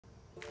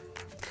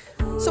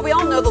So we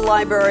all know the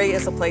library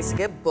is a place to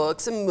get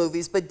books and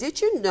movies, but did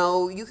you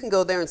know you can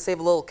go there and save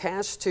a little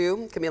cash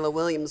too? Camila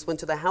Williams went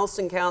to the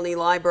Houston County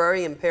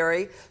Library in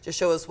Perry to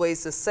show us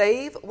ways to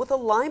save with a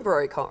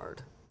library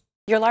card.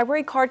 Your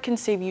library card can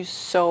save you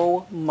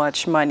so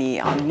much money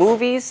on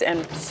movies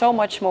and so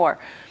much more.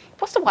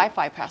 What's the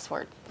Wi-Fi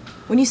password?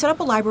 When you set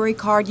up a library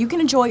card, you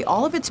can enjoy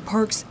all of its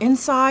perks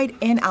inside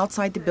and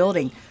outside the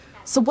building.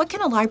 So what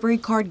can a library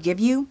card give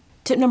you?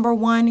 Tip number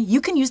 1, you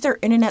can use their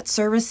internet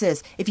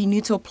services. If you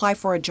need to apply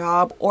for a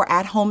job or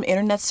at-home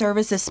internet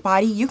service is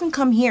spotty, you can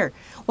come here.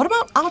 What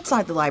about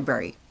outside the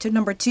library? Tip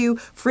number 2,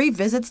 free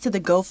visits to the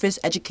Go Fish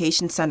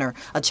Education Center.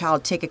 A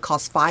child ticket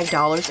costs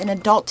 $5, an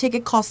adult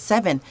ticket costs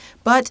 $7.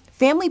 But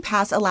Family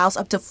Pass allows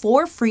up to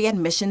 4 free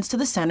admissions to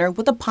the center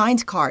with a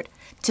Pines card.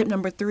 Tip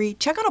number 3,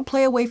 check out a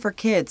playaway for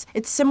kids.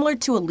 It's similar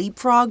to a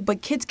leapfrog,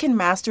 but kids can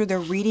master their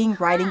reading,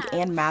 writing,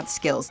 and math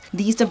skills.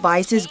 These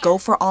devices go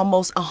for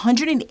almost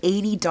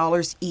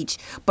 $180 each,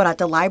 but at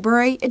the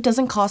library, it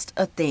doesn't cost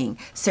a thing.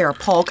 Sarah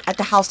Polk at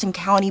the Houston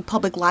County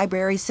Public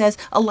Library says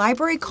a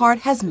library card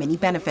has many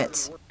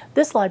benefits.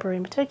 This library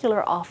in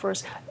particular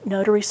offers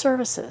notary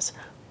services,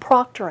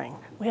 proctoring,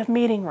 we have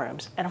meeting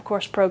rooms, and of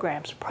course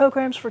programs.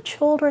 Programs for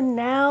children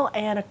now,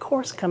 and of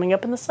course coming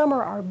up in the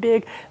summer, our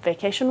big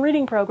vacation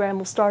reading program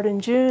will start in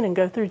June and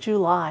go through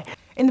July.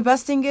 And the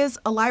best thing is,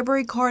 a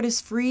library card is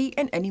free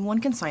and anyone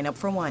can sign up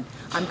for one.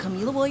 I'm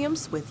Camila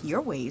Williams with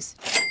your ways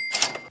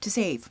to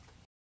save.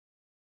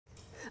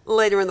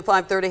 Later in the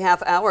 5:30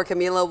 half hour,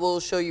 Camila will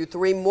show you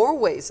 3 more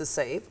ways to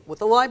save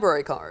with a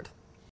library card.